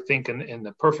 because I think in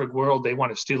the perfect world, they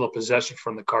want to steal a possession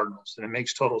from the Cardinals, and it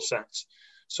makes total sense.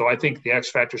 So I think the X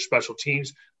factor special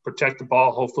teams, protect the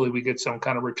ball. Hopefully we get some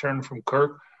kind of return from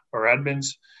Kirk or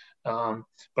Edmonds.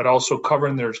 But also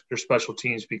covering their special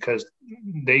teams because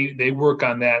they work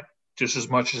on that just as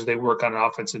much as they work on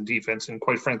offense and defense. And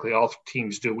quite frankly, all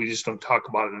teams do. We just don't talk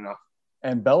about it enough.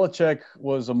 And Belichick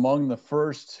was among the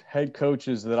first head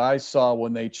coaches that I saw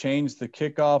when they changed the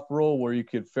kickoff rule where you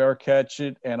could fair catch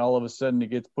it and all of a sudden it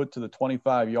gets put to the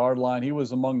 25-yard line. He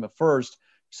was among the first.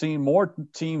 Seeing more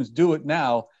teams do it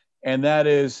now, and that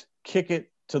is kick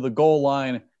it to the goal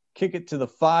line, kick it to the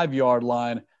 5-yard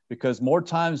line, because more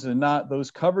times than not,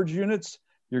 those coverage units,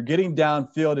 you're getting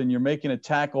downfield and you're making a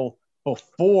tackle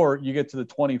before you get to the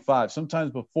 25,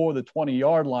 sometimes before the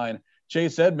 20-yard line.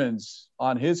 Chase Edmonds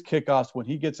on his kickoffs, when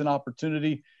he gets an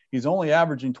opportunity, he's only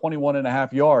averaging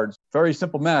 21.5 yards. Very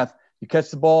simple math. You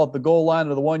catch the ball at the goal line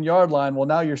or the 1-yard line. Well,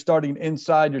 now you're starting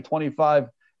inside your 25,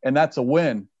 and that's a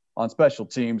win on special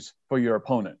teams for your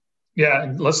opponent. Yeah,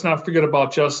 and let's not forget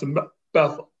about Justin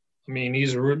Bethel. I I mean,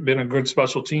 he's been a good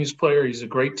special teams player. He's a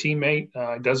great teammate.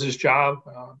 Does his job.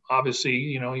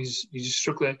 Obviously, he's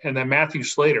strictly. And then Matthew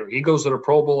Slater, he goes to the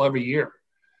Pro Bowl every year.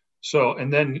 So,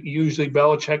 and then usually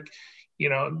Belichick,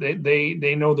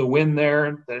 they know the win there.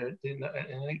 And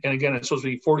again, it's supposed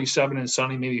to be 47 and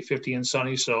sunny, maybe 50 and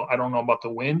sunny. So I don't know about the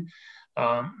win.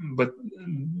 But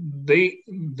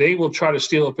they will try to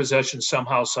steal a possession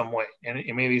somehow, some way. And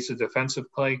maybe it's a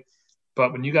defensive play.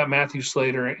 But when you got Matthew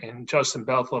Slater and Justin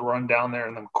Belfield run down there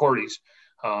and them Cordies,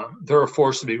 they're a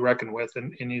force to be reckoned with.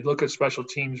 And you look at special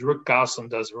teams, Rick Gosselin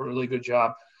does a really good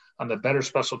job on the better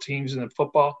special teams in the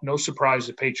football. No surprise,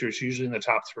 the Patriots usually in the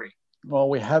top three. Well,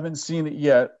 we haven't seen it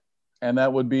yet, and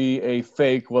that would be a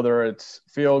fake, whether it's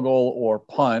field goal or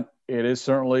punt. It is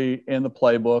certainly in the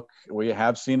playbook. We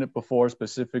have seen it before,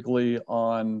 specifically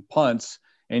on punts.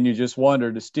 And you just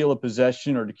wonder, to steal a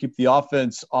possession or to keep the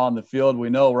offense on the field. We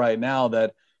know right now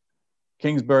that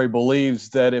Kingsbury believes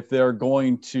that if they're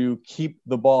going to keep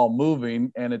the ball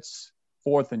moving and it's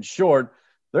 4th and short,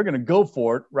 they're going to go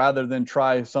for it rather than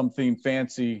try something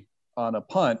fancy on a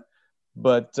punt.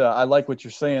 But I like what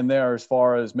you're saying there as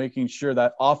far as making sure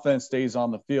that offense stays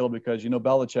on the field, because,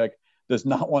 Belichick does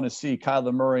not want to see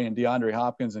Kyler Murray and DeAndre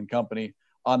Hopkins and company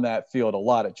on that field a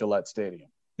lot at Gillette Stadium.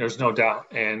 There's no doubt.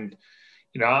 And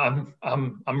I'm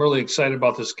really excited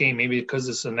about this game, maybe because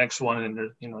it's the next one, and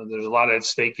there's a lot at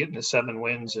stake getting the 7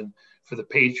 wins. And for the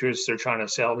Patriots, they're trying to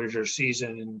salvage their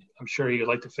season, and I'm sure he'd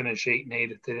like to finish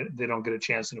 8-8 if they don't get a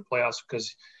chance in the playoffs,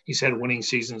 because he's had winning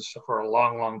seasons for a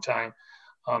long, long time.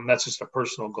 That's just a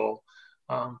personal goal.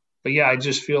 But yeah, I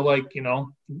just feel like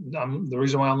the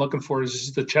reason why I'm looking for it is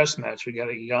just the chess match. We got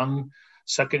a young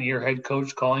second-year head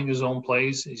coach calling his own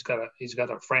plays. He's got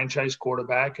a franchise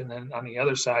quarterback, and then on the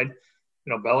other side,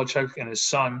 Belichick and his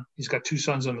son, he's got 2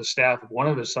 sons on the staff. One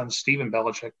of his sons, Stephen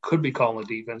Belichick, could be calling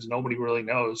the defense. Nobody really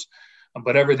knows,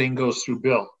 but everything goes through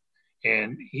Bill.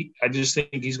 And I just think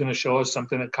he's going to show us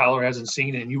something that Kyler hasn't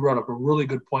seen. And you brought up a really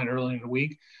good point earlier in the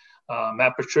week.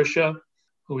 Matt Patricia,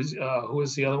 who is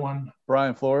the other one?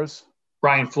 Brian Flores.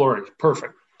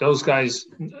 Perfect. Those guys,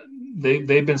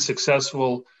 they've been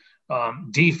successful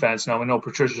defense. Now, we know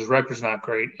Patricia's record's not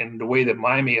great, and the way that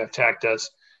Miami attacked us,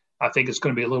 I think it's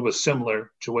going to be a little bit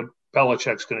similar to what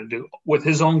Belichick's going to do with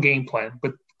his own game plan.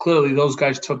 But clearly those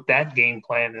guys took that game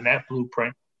plan and that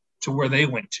blueprint to where they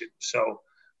went to. So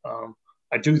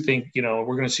I do think, we're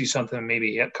going to see something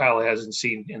maybe Kyler hasn't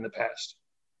seen in the past.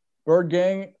 Bird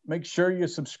Gang, make sure you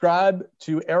subscribe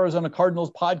to Arizona Cardinals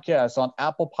podcast on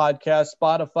Apple Podcasts,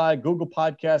 Spotify, Google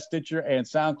Podcasts, Stitcher, and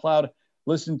SoundCloud.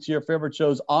 Listen to your favorite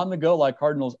shows on the go, like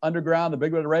Cardinals Underground, The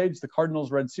Big Red Rage, The Cardinals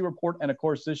Red Sea Report, and, of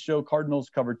course, this show, Cardinals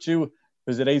Cover 2.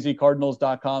 Visit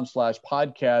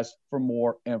azcardinals.com/podcast for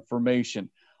more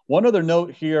information. One other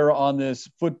note here on this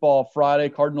Football Friday,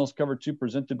 Cardinals Cover 2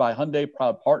 presented by Hyundai,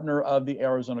 proud partner of the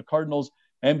Arizona Cardinals.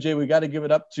 MJ, we got to give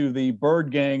it up to the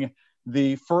Bird Gang.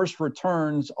 The first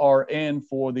returns are in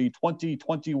for the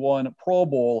 2021 Pro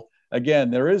Bowl. Again,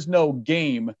 there is no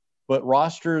game, but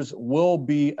rosters will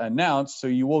be announced, so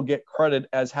you will get credit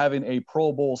as having a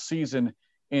Pro Bowl season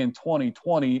in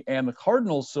 2020. And the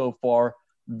Cardinals so far,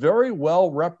 very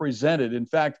well represented. In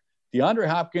fact, DeAndre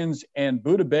Hopkins and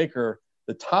Budda Baker,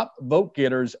 the top vote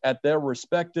getters at their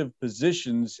respective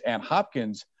positions, and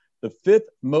Hopkins, the 5th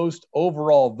most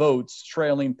overall votes,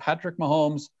 trailing Patrick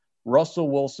Mahomes, Russell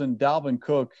Wilson, Dalvin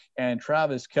Cook, and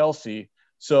Travis Kelce.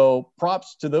 So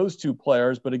props to those 2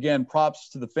 players, but again, props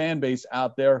to the fan base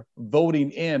out there voting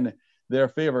in their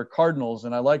favorite Cardinals.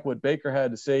 And I like what Baker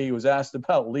had to say. He was asked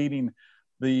about leading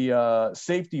the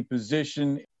safety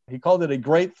position. He called it a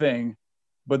great thing,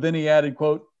 but then he added,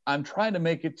 quote, "I'm trying to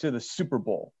make it to the Super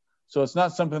Bowl." So it's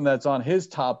not something that's on his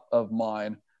top of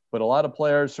mind, but a lot of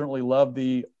players certainly love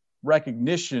the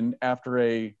recognition after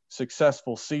a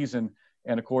successful season.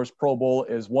 And of course, Pro Bowl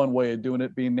is one way of doing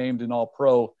it. Being named an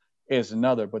All-Pro is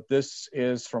another. But this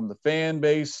is from the fan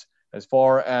base as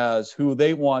far as who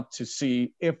they want to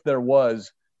see if there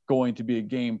was going to be a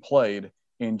game played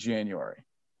in January.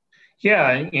 Yeah,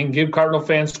 and give Cardinal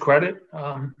fans credit.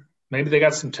 Maybe they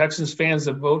got some Texans fans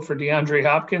that vote for DeAndre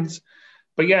Hopkins.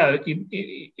 But yeah,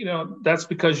 that's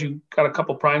because you got a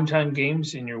couple primetime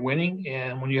games and you're winning.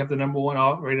 And when you have the number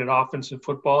 1 rated offense in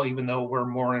football, even though we're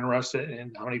more interested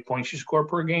in how many points you score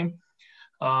per game,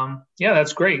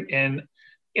 that's great. And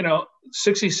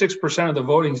 66% of the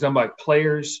voting is done by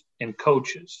players and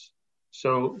coaches.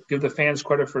 So give the fans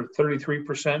credit for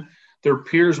 33%. Their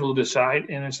peers will decide.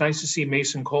 And it's nice to see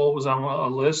Mason Cole was on a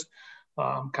list.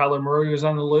 Kyler Murray was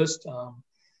on the list.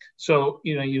 So,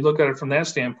 you look at it from that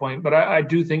standpoint, but I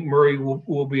do think Murray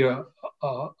will be a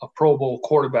Pro Bowl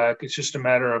quarterback. It's just a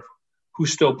matter of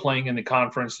who's still playing in the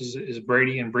conference. Is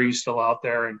Brady and Brees still out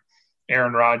there, and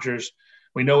Aaron Rodgers?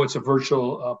 We know it's a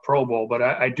virtual Pro Bowl, but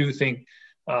I do think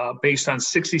based on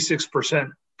 66%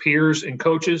 peers and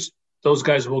coaches, those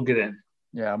guys will get in.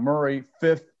 Yeah, Murray,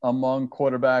 5th among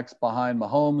quarterbacks behind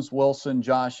Mahomes, Wilson,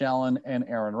 Josh Allen, and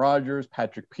Aaron Rodgers.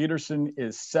 Patrick Peterson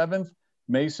is 7th,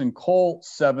 Mason Cole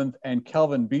 7th, and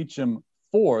Kelvin Beachum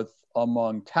 4th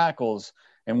among tackles.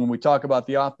 And when we talk about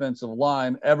the offensive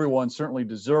line, everyone's certainly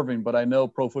deserving, but I know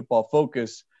Pro Football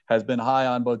Focus has been high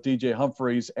on both DJ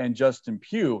Humphries and Justin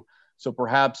Pugh. So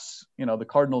perhaps, the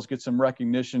Cardinals get some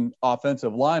recognition,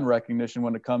 offensive line recognition,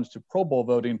 when it comes to Pro Bowl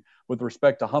voting with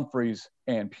respect to Humphries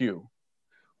and Pugh.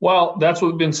 Well, that's what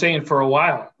we've been saying for a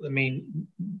while. I mean,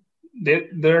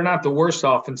 they're not the worst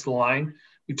offensive line.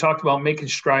 We talked about making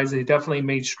strides. They definitely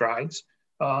made strides.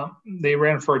 They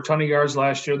ran for a ton of yards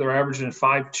last year. They're averaging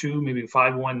 5.2, maybe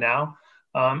 5.1 now.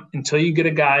 Until you get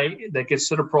a guy that gets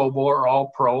to the Pro Bowl or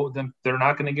All Pro, then they're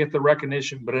not going to get the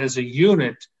recognition. But as a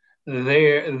unit,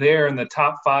 they're in the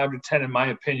top 5 to 10, in my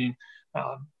opinion.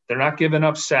 They're not giving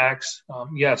up sacks.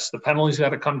 Yes, the penalties got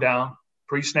to come down.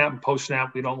 Pre-snap and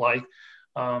post-snap we don't like.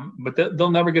 But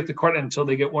they'll never get the credit until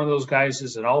they get one of those guys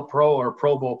as an All-Pro or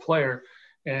Pro Bowl player.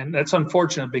 And that's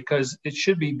unfortunate because it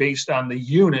should be based on the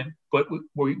unit, but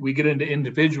we get into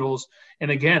individuals.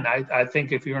 And again, I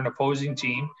think if you're an opposing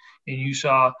team and you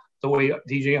saw the way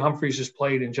DJ Humphries has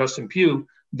played and Justin Pugh,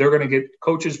 they're going to get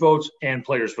coaches' votes and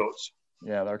players' votes.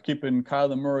 Yeah, they're keeping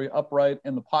Kyler Murray upright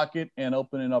in the pocket and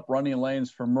opening up running lanes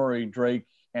for Murray, Drake,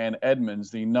 and Edmonds,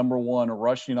 the number 1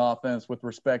 rushing offense with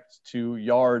respect to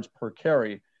yards per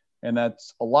carry. And a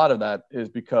lot of that is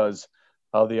because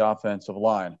of the offensive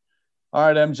line. All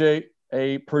right, MJ,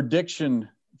 a prediction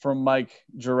from Mike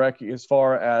Jurecki as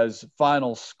far as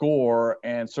final score,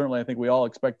 and certainly I think we all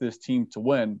expect this team to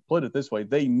win. Put it this way,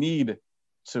 they need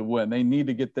to win. They need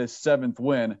to get this 7th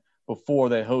win before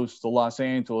they host the Los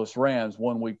Angeles Rams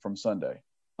 1 week from Sunday.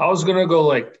 I was going to go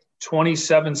like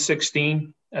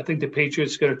 27-16. I think the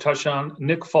Patriots get a touchdown.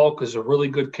 Nick Folk is a really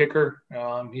good kicker.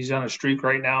 He's on a streak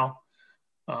right now.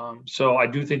 So I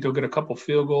do think they'll get a couple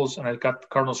field goals, and I've got the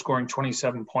Cardinals scoring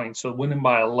 27 points. So winning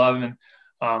by 11,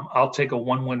 I'll take a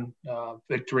 1-win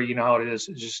victory. You know how it is.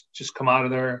 Just come out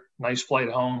of there, nice flight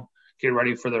home, get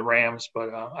ready for the Rams.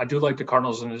 But I do like the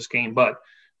Cardinals in this game, but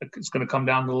it's going to come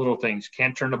down to little things.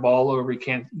 Can't turn the ball over. You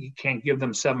can't give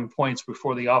them 7 points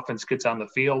before the offense gets on the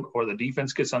field or the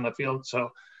defense gets on the field. So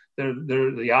they're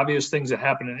the obvious things that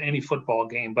happen in any football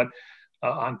game. But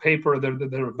on paper,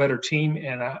 they're a better team,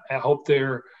 and I hope they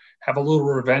have a little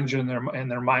revenge in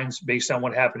their minds based on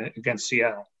what happened against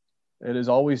Seattle. It is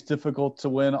always difficult to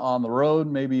win on the road,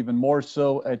 maybe even more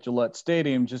so at Gillette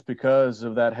Stadium, just because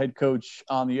of that head coach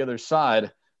on the other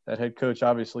side. That head coach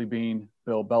obviously being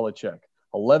Bill Belichick.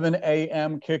 11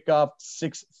 a.m. kickoff,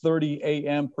 6:30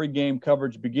 a.m. pregame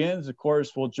coverage begins. Of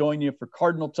course, we'll join you for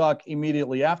Cardinal Talk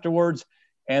immediately afterwards,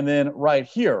 and then right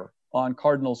here on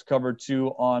Cardinals Cover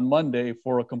 2 on Monday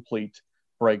for a complete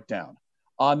breakdown.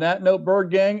 On that note,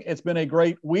 Bird Gang, it's been a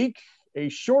great week, a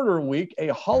shorter week, a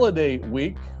holiday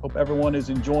week. Hope everyone is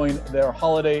enjoying their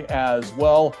holiday as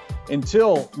well.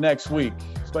 Until next week,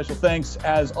 special thanks,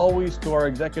 as always, to our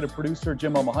executive producer,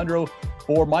 Jim Alejandro.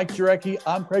 For Mike Jurecki,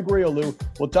 I'm Craig Riolu.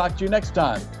 We'll talk to you next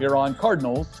time here on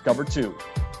Cardinals Cover 2.